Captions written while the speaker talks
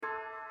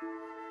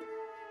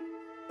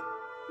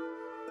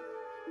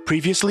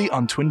Previously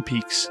on Twin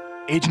Peaks,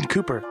 Agent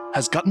Cooper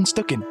has gotten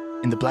stuck in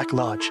the Black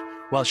Lodge,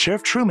 while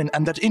Sheriff Truman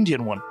and that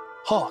Indian one,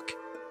 Hawk,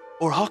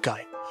 or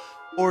Hawkeye,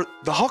 or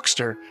the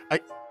Hawkster,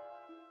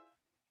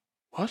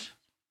 What?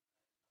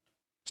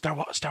 Star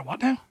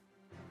what now?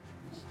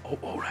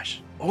 Oh, right.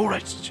 Oh,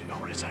 right.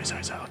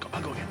 Sorry.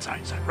 I'll go again. Sorry.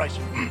 Right.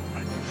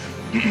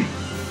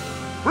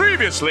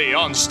 Previously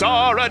on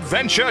Star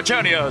Adventure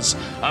Journeyers,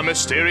 a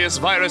mysterious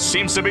virus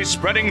seems to be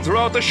spreading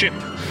throughout the ship.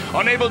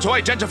 Unable to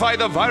identify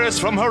the virus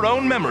from her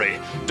own memory,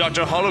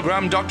 Dr.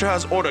 Hologram Doctor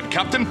has ordered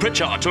Captain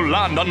Pritchard to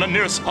land on the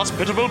nearest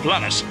hospitable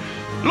planet.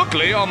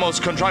 Luckily,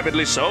 almost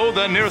contrivedly so,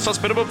 the nearest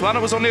hospitable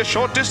planet was only a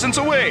short distance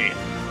away.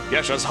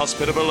 Yet as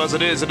hospitable as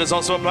it is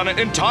also a planet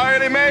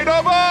entirely made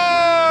of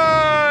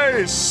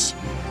ice!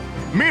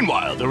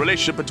 Meanwhile, the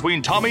relationship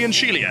between Tommy and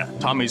Shelia,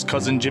 Tommy's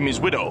cousin Jimmy's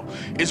widow,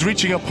 is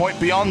reaching a point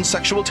beyond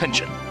sexual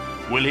tension.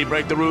 Will he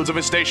break the rules of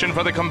his station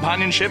for the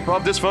companionship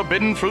of this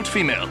forbidden fruit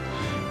female?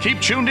 Keep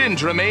tuned in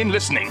to remain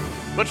listening.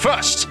 But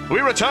first,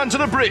 we return to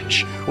the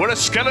bridge, where a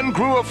skeleton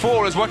crew of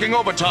 4 is working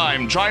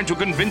overtime trying to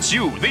convince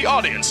you, the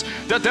audience,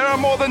 that there are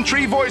more than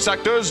 3 voice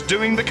actors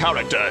doing the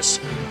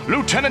characters.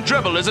 Lieutenant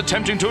Drebble is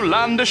attempting to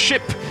land a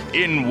ship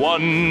in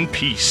one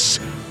piece. ...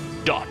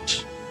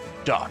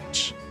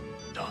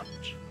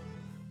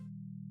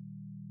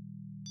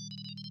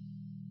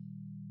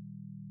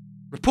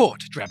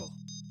 Report, Drebble.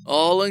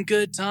 All in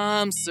good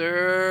time,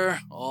 sir.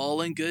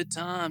 All in good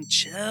time.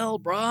 Chill,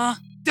 brah.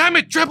 Damn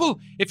it, Drebble!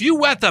 If you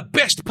weren't the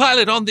best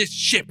pilot on this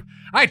ship,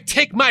 I'd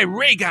take my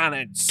ray gun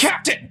and...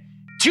 Captain!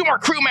 2 more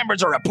crew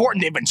members are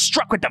reporting they've been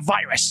struck with the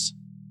virus.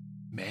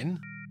 Men?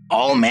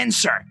 All men,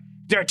 sir.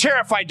 They're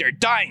terrified they're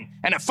dying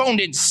and have phoned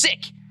in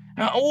sick.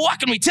 What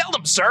can we tell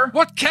them, sir?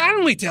 What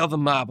can we tell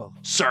them, Marble?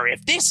 Sir,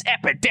 if this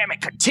epidemic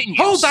continues...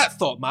 Hold that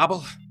thought,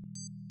 Marble.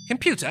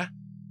 Computer,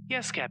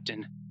 Yes,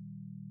 Captain.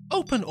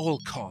 open all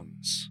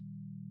cons.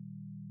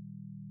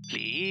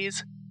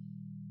 Please.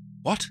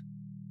 What?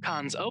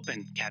 Cons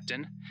open,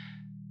 Captain.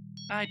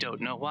 I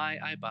don't know why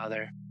I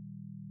bother.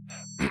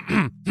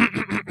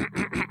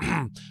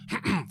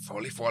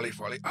 Foley.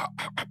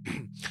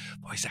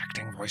 Voice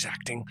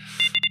acting.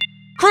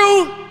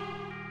 Crew!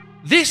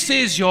 This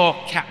is your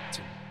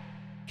captain.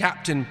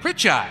 Captain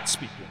Pritchard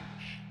speaking.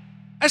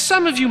 As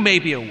some of you may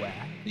be aware,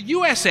 the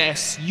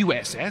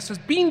USS has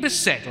been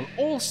beset on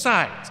all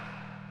sides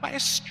by a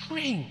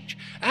strange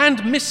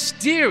and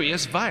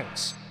mysterious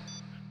virus.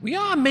 We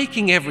are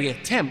making every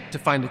attempt to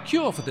find a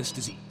cure for this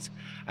disease,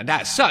 and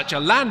as such are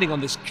landing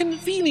on this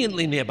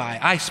conveniently nearby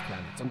ice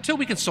planet until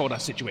we can sort our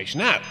situation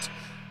out.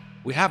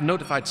 We have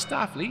notified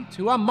Starfleet,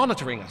 who are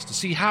monitoring us to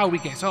see how we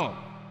get on.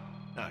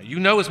 Now, you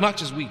know as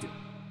much as we do,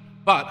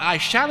 but I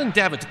shall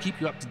endeavor to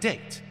keep you up to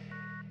date.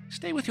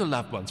 Stay with your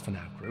loved ones for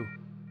now, crew.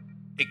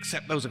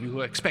 Except those of you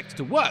who are expected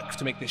to work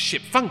to make this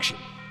ship function.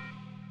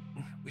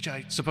 Which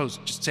I suppose,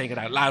 just saying it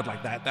out loud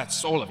like that,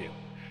 that's all of you.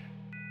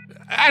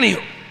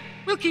 Anywho,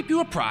 we'll keep you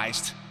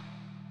apprised.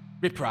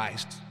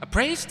 Reprised.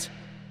 Appraised?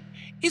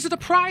 Is it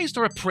apprised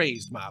or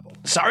appraised, Marble?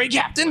 Sorry,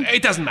 Captain?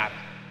 It doesn't matter.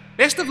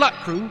 Best of luck,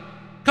 crew.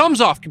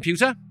 Comms off,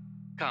 computer.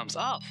 Comms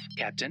off,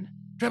 Captain.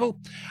 Drebble,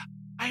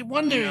 I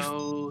wonder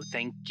No,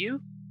 thank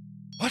you.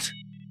 What?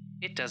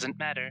 It doesn't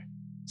matter.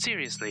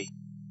 Seriously,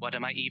 what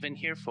am I even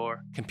here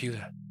for?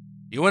 Computer,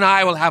 you and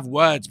I will have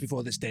words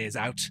before this day is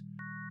out.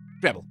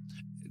 Drebble,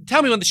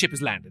 tell me when the ship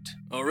has landed.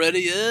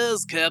 Already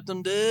is,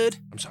 Captain Dude.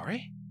 I'm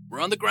sorry?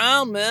 We're on the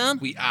ground, man.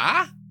 We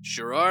are?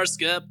 Sure are,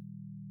 Skip.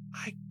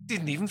 I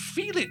didn't even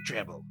feel it,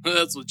 Drebble.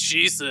 That's what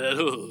she said.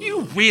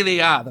 You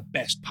really are the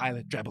best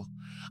pilot, Drebble.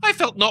 I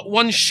felt not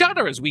one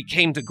shudder as we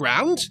came to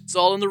ground. It's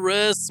all in the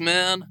wrists,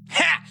 man.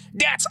 Ha!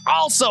 That's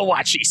also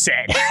what she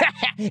said.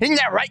 Isn't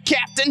that right,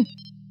 Captain?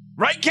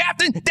 Right,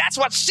 Captain? That's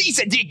what she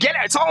said. Do you get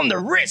it? It's all in the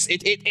wrist.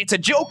 It's a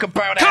joke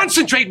about...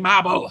 Concentrate,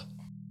 Marble!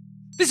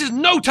 This is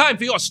no time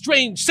for your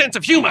strange sense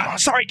of humor. Oh,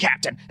 sorry,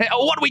 Captain.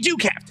 What do we do,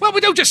 Captain? Well,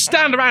 we don't just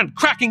stand around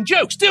cracking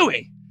jokes, do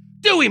we?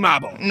 Do we,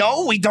 Marble?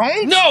 No, we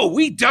don't. No,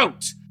 we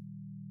don't.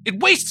 It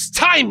wastes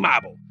time,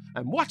 Marble.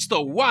 And what's the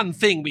one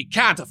thing we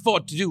can't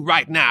afford to do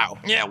right now?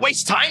 Yeah,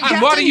 waste time, And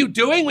Captain? what are you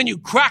doing when you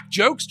crack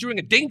jokes during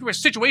a dangerous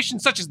situation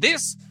such as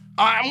this?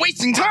 I'm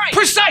wasting time.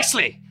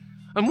 Precisely!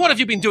 And what have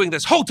you been doing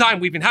this whole time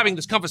we've been having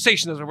this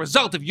conversation as a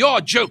result of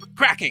your joke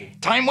cracking?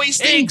 Time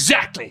wasting?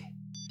 Exactly!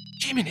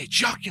 Jiminy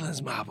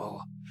joculars,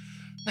 Marble.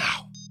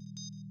 Now,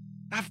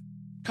 I've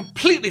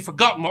completely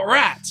forgotten what we're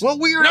at. Well,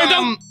 we're,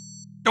 No,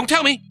 don't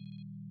tell me.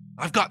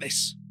 I've got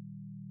this.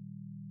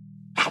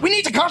 We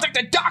need to contact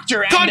the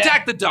doctor and...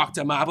 Contact the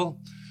doctor, Marble.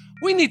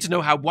 We need to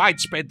know how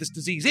widespread this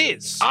disease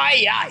is.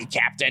 Aye,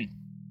 Captain.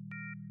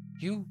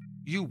 You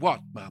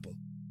what, Marble?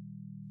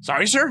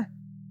 Sorry, sir?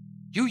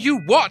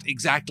 You what,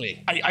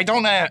 exactly? I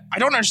don't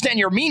understand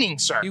your meaning,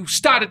 sir. You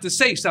started to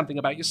say something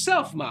about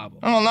yourself, Marble.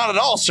 Oh, not at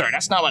all, sir.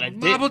 That's not what I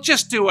did. Marble,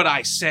 just do what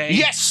I say.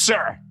 Yes,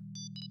 sir.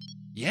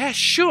 Yeah,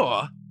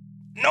 sure.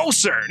 No,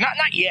 sir. Not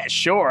yes,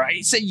 sure.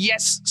 I said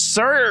yes,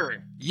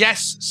 sir.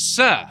 Yes,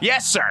 sir.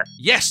 Yes, sir.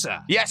 Yes,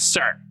 sir. Yes,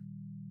 sir.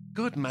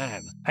 Good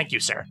man. Thank you,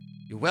 sir.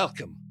 You're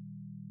welcome.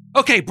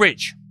 Okay,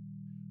 Bridge.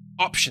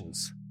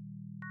 Options.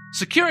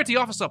 Security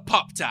Officer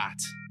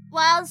Pop-Tart.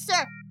 Well,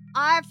 sir,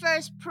 our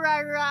first Don't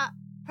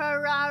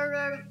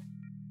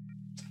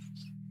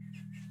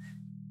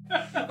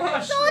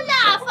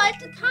laugh, I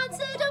can't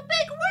say the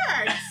big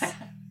words.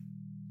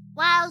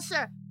 Well,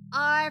 sir,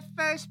 our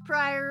first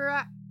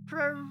our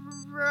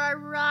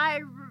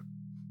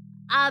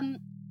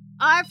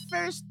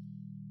first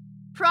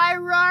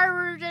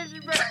priority.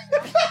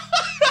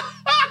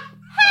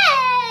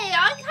 Hey,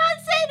 I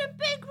can't say the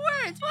big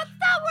words. What's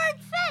that word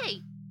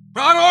say?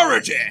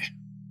 Priority.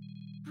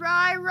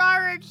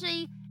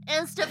 Priority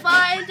is to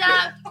find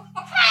out.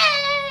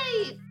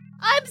 Hey!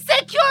 I'm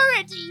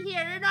security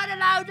here. You're not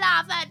allowed to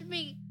laugh at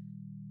me.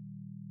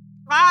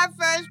 Our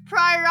first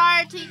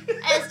priority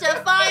is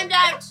to find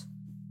out.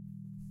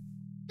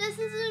 This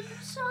isn't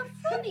so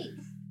funny.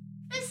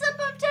 It's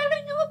about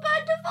telling you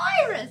about the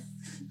virus.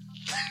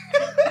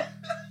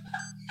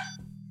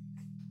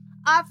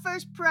 Our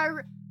first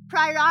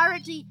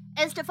priority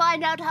is to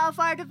find out how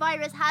far the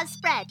virus has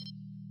spread.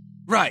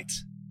 Right,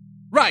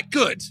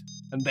 good.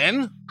 And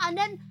then? And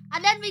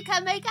then we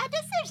can make a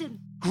decision.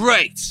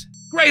 Great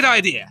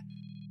idea.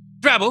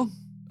 Drabble?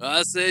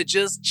 I say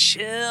just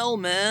chill,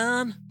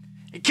 man.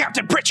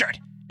 Captain Pritchard,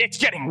 it's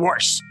getting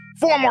worse.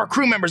 4 more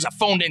crew members have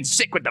phoned in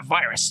sick with the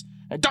virus.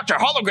 Dr.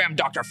 Hologram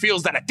Doctor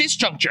feels that at this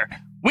juncture,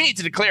 we need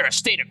to declare a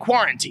state of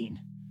quarantine.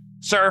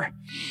 Sir,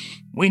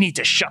 we need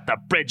to shut the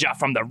bridge off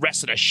from the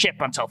rest of the ship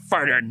until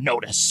further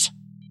notice.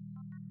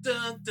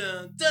 Dun,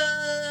 dun,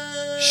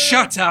 dun.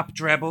 Shut up,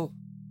 Drabble.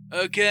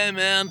 Okay,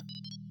 man.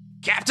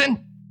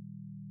 Captain?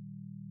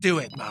 Do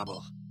it,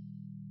 Marble.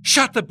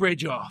 Shut the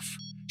bridge off.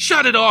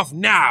 Shut it off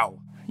now.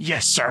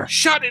 Yes, sir.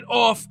 Shut it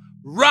off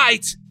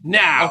right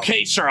now.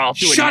 Okay, sir, I'll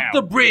do it now. Shut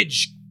the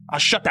bridge. I'll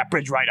shut that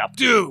bridge right up.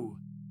 Do.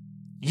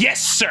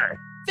 Yes, sir.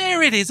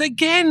 There it is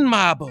again,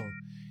 Marble.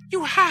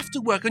 You have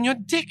to work on your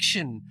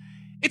diction.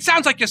 It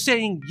sounds like you're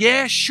saying,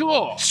 yeah,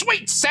 sure.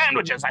 Sweet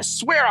sandwiches, I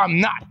swear I'm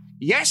not.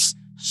 Yes,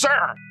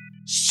 sir.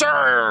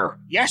 Sir.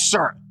 Yes,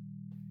 sir.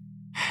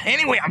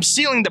 Anyway, I'm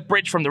sealing the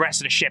bridge from the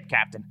rest of the ship,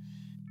 Captain.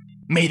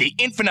 May the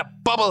infinite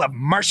bubble have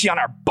mercy on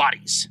our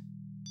bodies.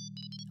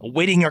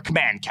 Awaiting your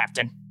command,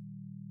 Captain.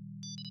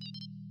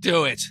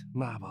 Do it,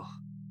 Marble.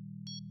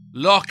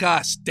 Lock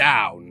us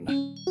down.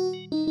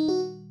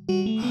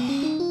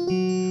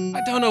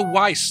 I don't know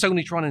why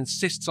Sonytron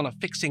insists on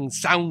affixing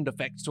sound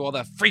effects to all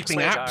their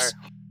freaking apps.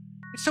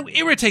 It's so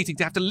irritating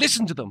to have to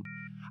listen to them.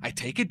 I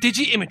take a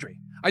digi-imagery.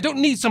 I don't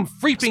need some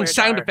freeping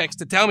sound effects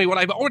to tell me what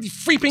I've already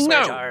freeping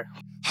know.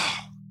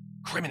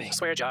 Criminy.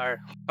 Swear jar.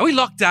 Are we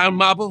locked down,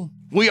 Marble?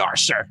 We are,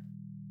 sir.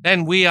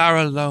 Then we are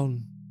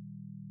alone.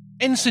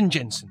 Ensign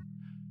Jensen,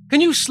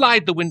 can you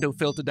slide the window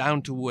filter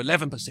down to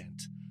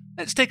 11%?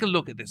 Let's take a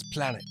look at this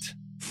planet.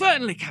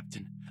 Certainly,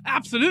 Captain.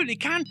 Absolutely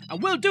can,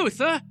 and will do it,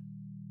 sir.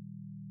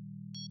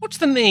 What's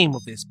the name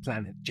of this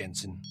planet,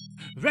 Jensen?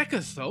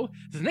 Reckons so.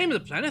 The name of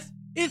the planet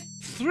is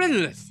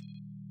Thriddleth.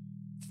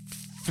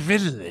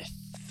 Thriddleth.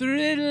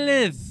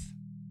 Thriddleth.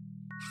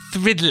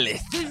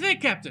 Thriddleth. What do you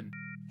think, Captain?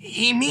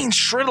 He means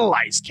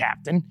shriddleize,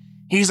 Captain.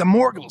 He's a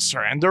Morgul,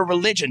 sir, and their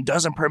religion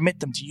doesn't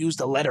permit them to use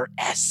the letter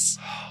S.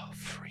 Oh,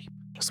 freak.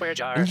 Swear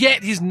jar. And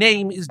yet his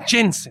name is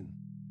Jensen.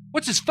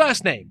 What's his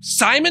first name?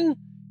 Simon?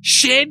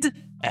 Shed?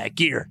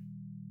 Gear.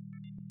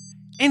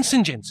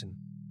 Ensign Jensen,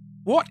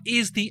 what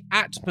is the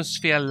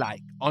atmosphere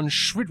like on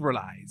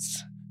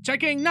Shriddleize?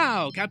 Checking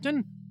now,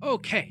 Captain.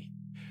 Okay.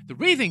 The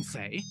readings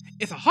say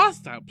it's a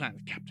hostile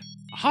planet, Captain.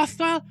 A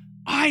hostile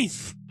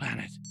ice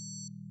planet.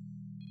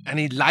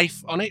 Any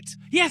life on it?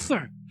 Yes,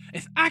 sir.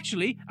 It's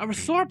actually a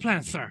resort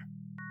planet, sir.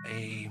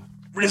 A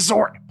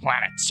resort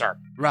planet, sir.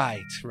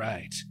 Right.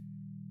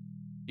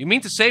 You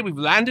mean to say we've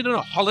landed on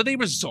a holiday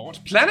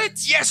resort planet?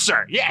 Yes,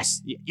 sir.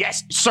 Yes,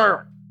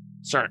 sir.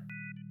 Sir.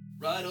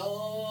 Right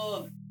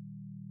on.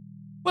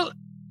 Well,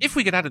 if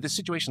we get out of this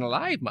situation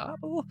alive,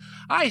 Marble,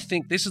 I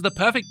think this is the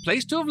perfect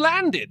place to have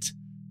landed.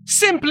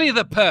 Simply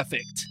the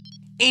perfect.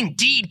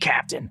 Indeed,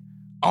 Captain.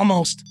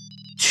 Almost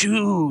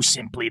too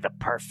simply the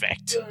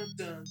perfect. Dun,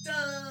 dun,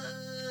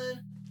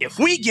 dun. If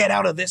we get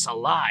out of this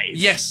alive...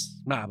 Yes,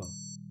 Marble.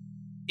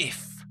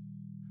 If.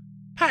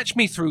 Patch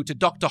me through to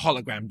Dr.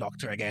 Hologram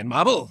Doctor again,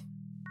 Marble.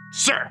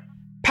 Sir,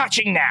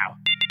 patching now.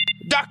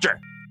 Doctor,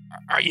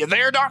 are you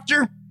there,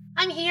 Doctor?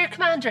 I'm here,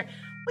 Commander.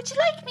 Would you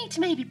like me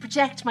to maybe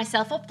project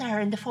myself up there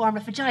in the form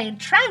of a giant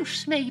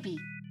trout, maybe?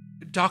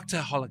 Dr.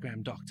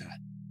 Hologram Doctor,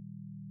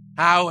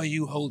 how are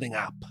you holding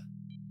up?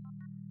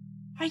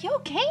 Are you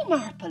okay,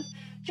 Marple?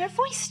 Your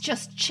voice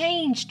just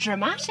changed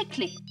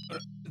dramatically.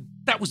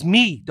 That was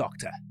me,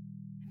 Doctor.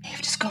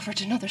 You've discovered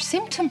another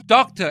symptom.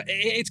 Doctor,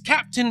 it's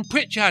Captain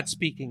Pritchard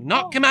speaking,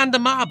 not Commander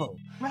Marble.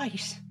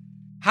 Right.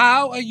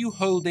 How are you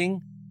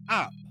holding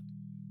up?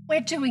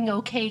 We're doing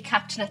okay,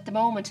 Captain, at the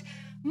moment.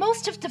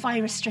 Most of the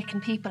virus-stricken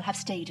people have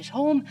stayed at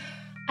home.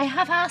 I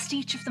have asked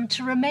each of them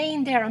to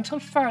remain there until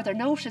further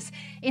notice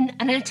in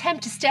an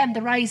attempt to stem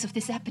the rise of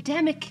this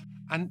epidemic.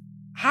 And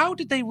how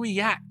did they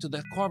react to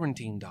the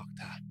quarantine,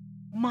 Doctor?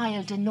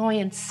 Mild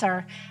annoyance,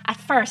 sir, at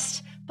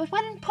first, but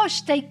when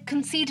pushed, they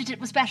conceded it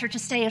was better to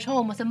stay at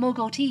home with a mug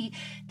o' tea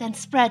than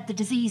spread the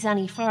disease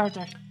any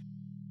further.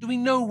 Do we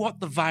know what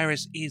the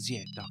virus is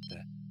yet,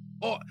 Doctor?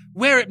 Or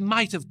where it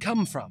might have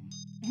come from?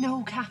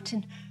 No,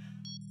 Captain.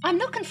 I'm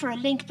looking for a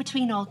link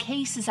between all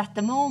cases at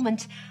the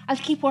moment. I'll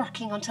keep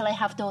working until I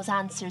have those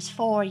answers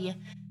for you.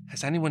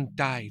 Has anyone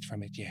died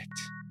from it yet?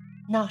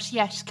 Not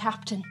yet,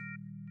 Captain.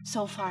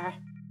 So far.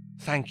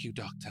 Thank you,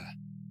 Doctor.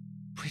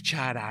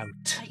 Pritchard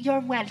out.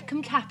 You're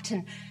welcome,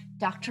 Captain.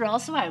 Doctor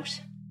also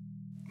out.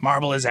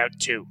 Marble is out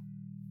too.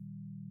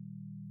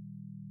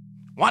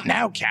 What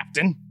now,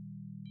 Captain?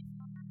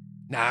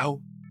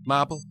 Now,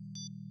 Marble?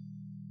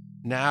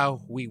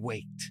 Now we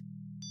wait.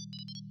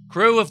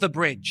 Crew of the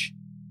bridge,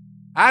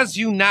 as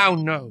you now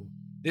know,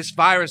 this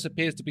virus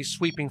appears to be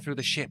sweeping through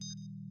the ship.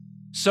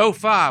 So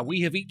far,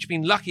 we have each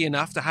been lucky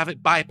enough to have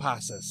it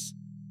bypass us.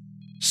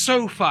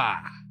 So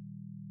far.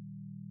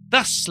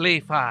 Thusly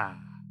far.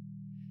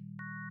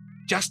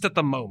 Just at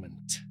the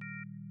moment.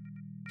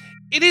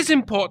 It is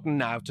important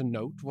now to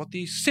note what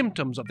the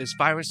symptoms of this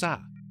virus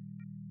are.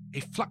 A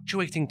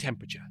fluctuating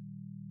temperature,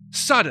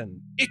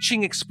 sudden,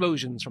 itching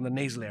explosions from the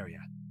nasal area,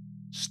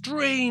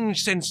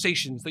 strange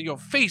sensations that your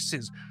face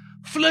is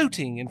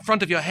floating in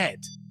front of your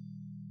head,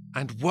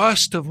 and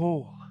worst of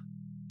all,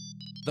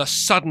 the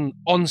sudden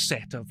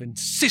onset of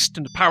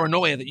insistent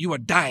paranoia that you are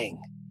dying.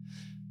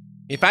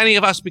 If any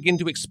of us begin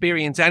to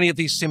experience any of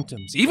these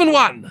symptoms, even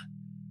one,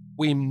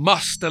 we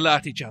must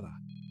alert each other.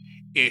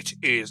 It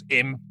is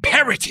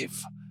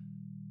imperative.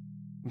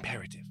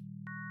 Imperative.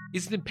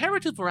 Is it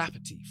imperative or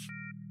aperitif?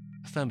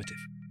 Affirmative.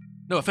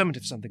 No,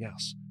 affirmative is something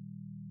else.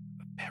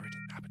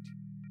 Imperative, aperitif.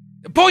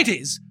 The point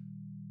is,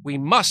 we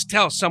must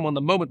tell someone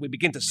the moment we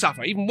begin to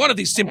suffer, even one of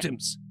these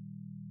symptoms.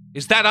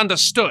 Is that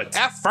understood?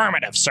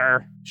 Affirmative,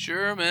 sir.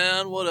 Sure,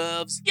 man,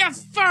 whatevs.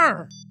 Yes,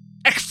 sir!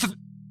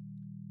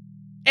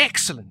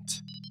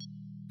 Excellent.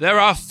 There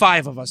are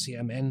 5 of us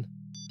here, men,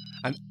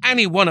 and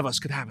any one of us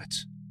could have it.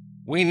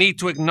 We need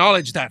to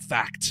acknowledge that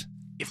fact.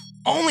 If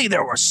only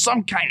there were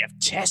some kind of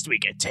test we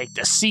could take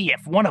to see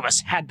if one of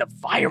us had the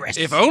virus.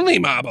 If only,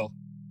 Marble.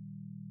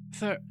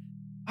 Sir,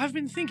 I've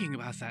been thinking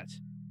about that.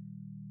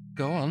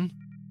 Go on.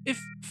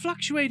 If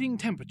fluctuating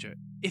temperature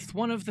is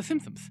one of the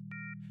symptoms,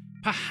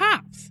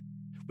 perhaps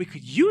we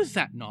could use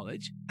that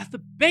knowledge as the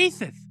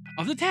basis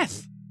of the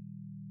test.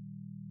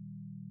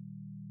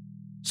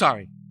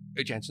 Sorry,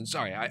 Jensen,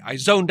 sorry. I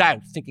zoned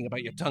out thinking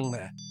about your tongue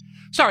there.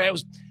 Sorry,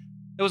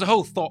 there was a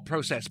whole thought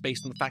process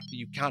based on the fact that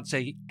you can't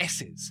say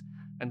S's.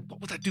 And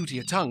what would that do to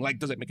your tongue? Like,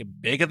 does it make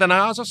it bigger than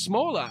ours or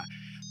smaller?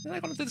 And I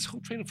got into this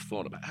whole train of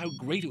thought about how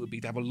great it would be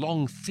to have a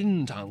long,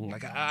 thin tongue,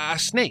 like a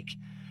snake.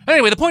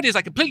 Anyway, the point is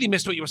I completely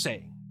missed what you were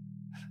saying.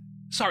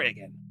 Sorry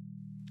again.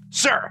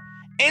 Sir,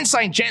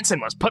 Ensign Jensen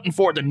was putting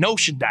forward the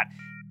notion that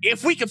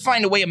if we could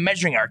find a way of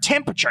measuring our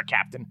temperature,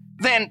 Captain,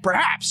 then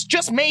perhaps,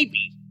 just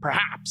maybe,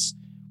 perhaps,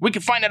 we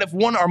could find out if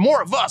one or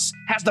more of us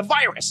has the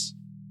virus.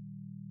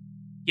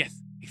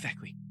 Yes,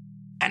 exactly.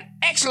 An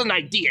excellent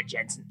idea,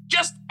 Jensen.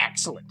 Just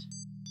excellent.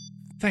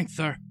 Thanks,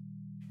 sir.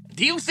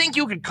 Do you think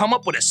you could come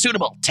up with a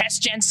suitable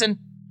test, Jensen?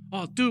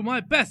 I'll do my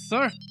best,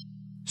 sir.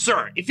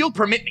 Sir, if you'll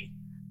permit me,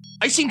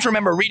 I seem to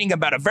remember reading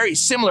about a very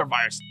similar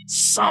virus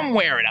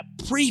somewhere in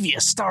a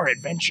previous Star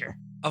Adventure.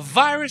 A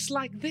virus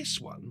like this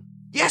one?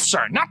 Yes,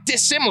 sir. Not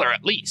dissimilar,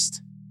 at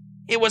least.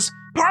 It was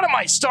part of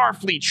my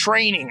Starfleet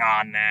training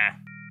on,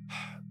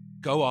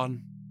 Go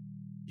on.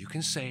 You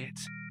can say it.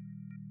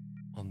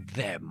 On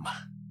them.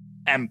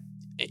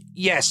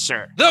 Yes,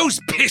 sir. Those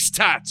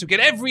piss-tarts who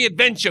get every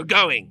adventure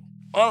going.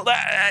 Well,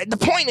 the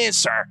point is,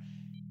 sir,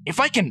 if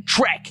I can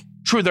trek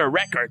through their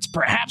records,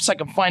 perhaps I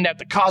can find out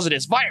the cause of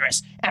this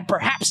virus, and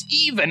perhaps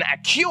even a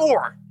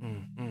cure.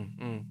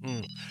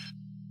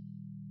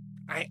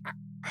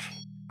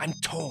 I'm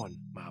torn,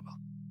 Marble.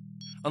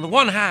 On the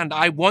one hand,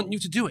 I want you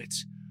to do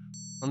it.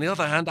 On the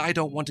other hand, I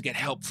don't want to get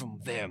help from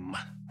them.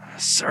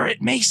 Sir,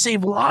 it may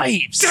save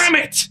lives. Damn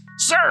it!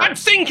 Sir! I'm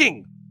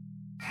thinking!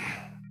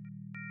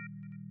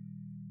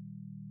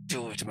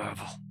 Do it,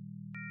 Marble.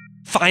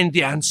 Find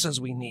the answers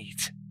we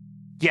need.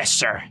 Yes,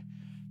 sir.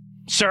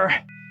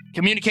 Sir,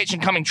 communication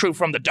coming true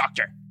from the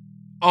doctor.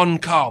 On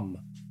comm.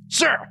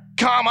 Sir,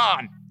 come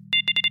on!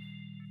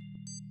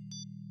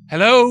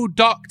 Hello,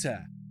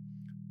 Doctor.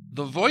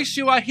 The voice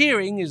you are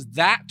hearing is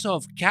that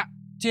of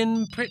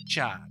Captain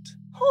Pritchard.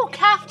 Oh,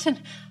 Captain,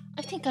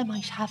 I think I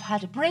might have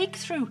had a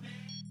breakthrough.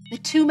 The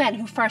 2 men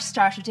who first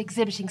started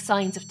exhibiting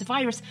signs of the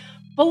virus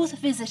both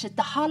visited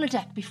the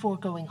holodeck before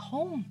going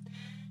home.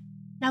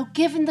 Now,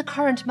 given the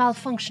current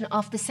malfunction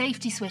of the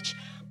safety switch,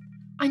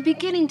 I'm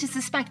beginning to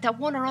suspect that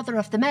one or other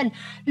of the men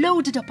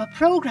loaded up a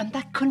program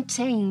that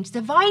contained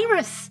the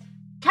virus.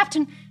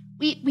 Captain,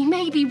 we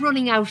may be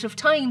running out of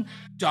time.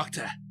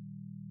 Doctor,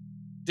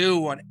 do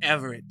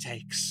whatever it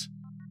takes.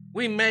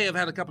 We may have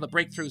had a couple of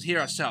breakthroughs here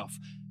ourselves.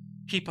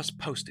 Keep us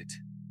posted.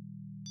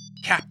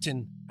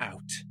 Captain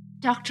out.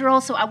 Doctor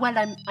also,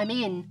 well, I'm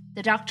in.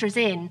 The doctor's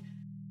in.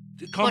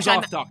 Comms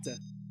off, Doctor.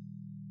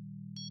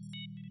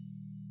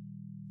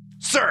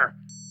 Sir,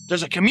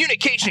 there's a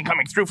communication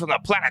coming through from the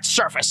planet's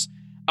surface.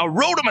 A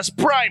Rodimus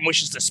Prime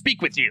wishes to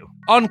speak with you.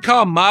 On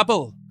comm,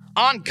 Marble.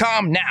 On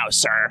comm now,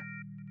 sir.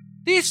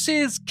 This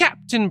is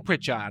Captain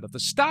Pritchard of the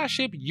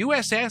starship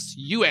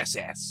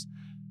USS.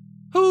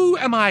 Who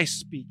am I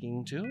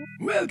speaking to?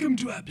 Welcome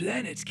to our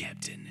planet,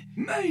 Captain.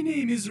 My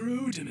name is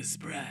Rodimus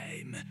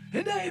Prime,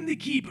 and I am the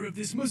keeper of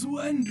this most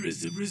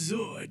wondrous of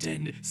resort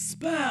and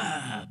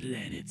spa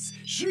planets,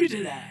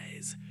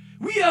 Shritalize.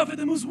 We offer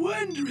the most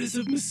wondrous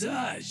of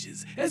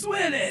massages, as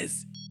well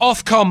as...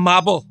 Off-comm,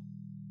 Marble.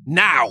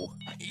 Now!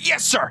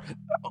 Yes, sir.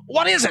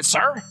 What is it,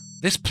 sir?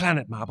 This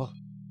planet, Marble.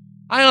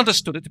 I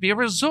understood it to be a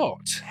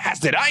resort. As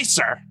did I,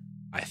 sir.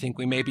 I think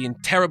we may be in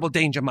terrible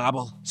danger,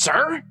 Marble.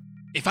 Sir?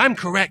 If I'm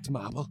correct,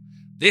 Marble,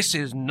 this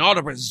is not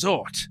a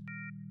resort,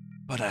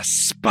 but a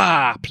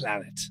spa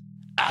planet.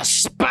 A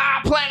spa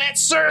planet,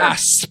 sir? A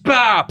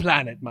spa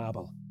planet,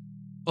 Marble.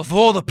 Of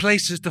all the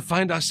places to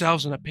find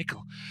ourselves in a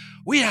pickle,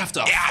 we have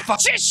to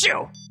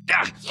tissue!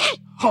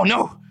 Oh,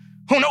 no.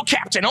 Oh, no,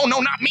 Captain. Oh, no,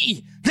 not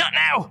me. Not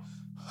now.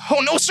 Oh,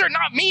 no, sir,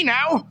 not me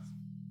now.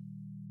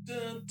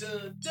 Dun,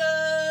 dun,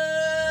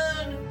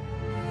 dun.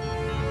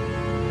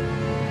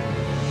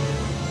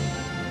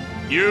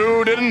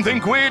 You didn't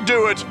think we'd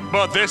do it,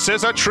 but this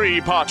is a tree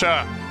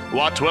potter.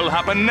 What will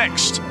happen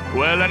next?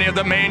 Will any of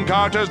the main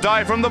characters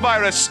die from the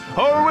virus,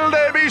 or will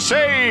they be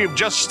saved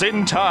just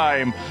in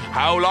time?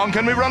 How long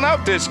can we run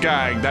out this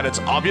gang that it's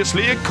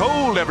obviously a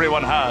cold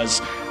everyone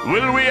has?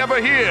 Will we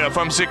ever hear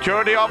from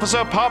Security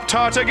Officer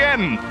Pop-Tart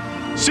again?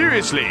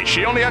 Seriously,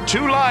 she only had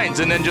 2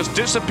 lines and then just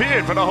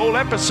disappeared for the whole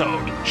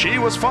episode. She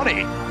was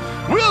funny.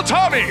 Will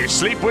Tommy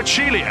sleep with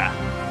Shelia?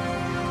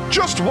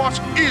 Just what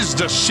is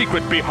the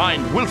secret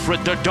behind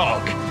Wilfred the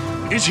dog?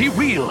 Is he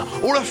real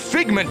or a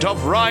figment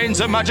of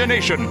Ryan's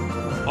imagination?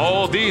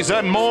 All these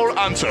and more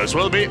answers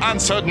will be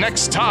answered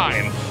next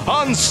time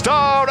on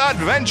Star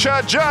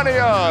Adventure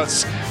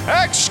Journeyers!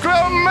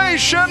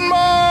 Exclamation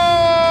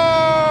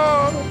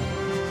mark!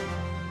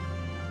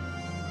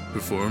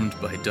 Performed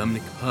by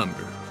Dominic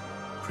Palmer,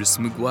 Chris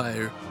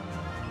McGuire,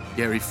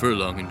 Gary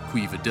Furlong, and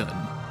Quiva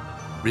Dunn.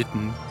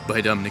 Written by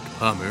Dominic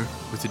Palmer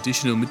with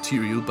additional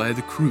material by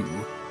the crew.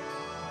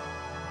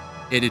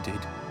 Edited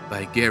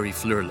by Gary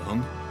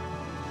Furlong.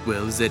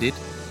 Well, is that it?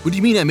 What do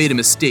you mean I made a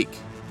mistake?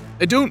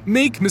 I don't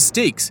make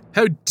mistakes.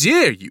 How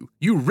dare you?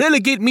 You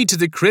relegate me to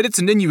the credits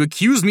and then you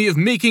accuse me of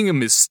making a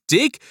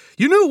mistake?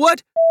 You know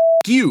what?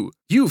 You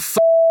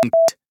f***ing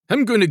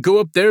I'm gonna go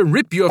up there and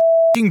rip your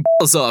f***ing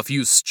balls off,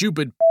 you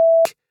stupid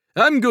f***.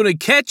 I'm gonna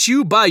catch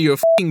you by your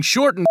f***ing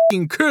short and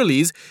f***ing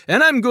curlies,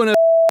 and I'm gonna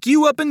f***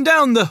 you up and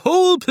down the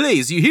whole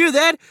place. You hear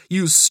that?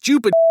 You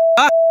stupid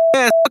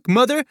ass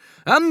mother.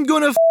 I'm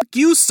gonna f***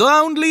 you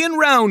soundly and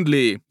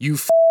roundly. You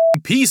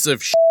f***ing piece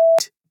of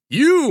shit.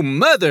 You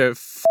mother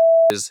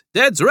f***ers.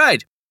 That's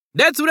right.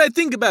 That's what I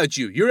think about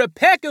you. You're a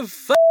pack of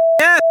f***ing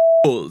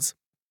assholes.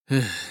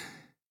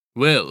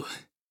 Well,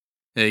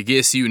 I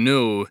guess you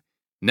know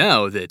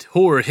now that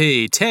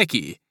Jorge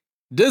Tacky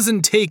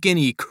doesn't take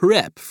any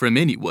crap from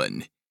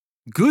anyone.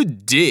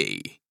 Good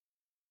day.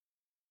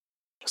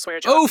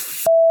 Swear Oh,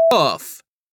 f*** off.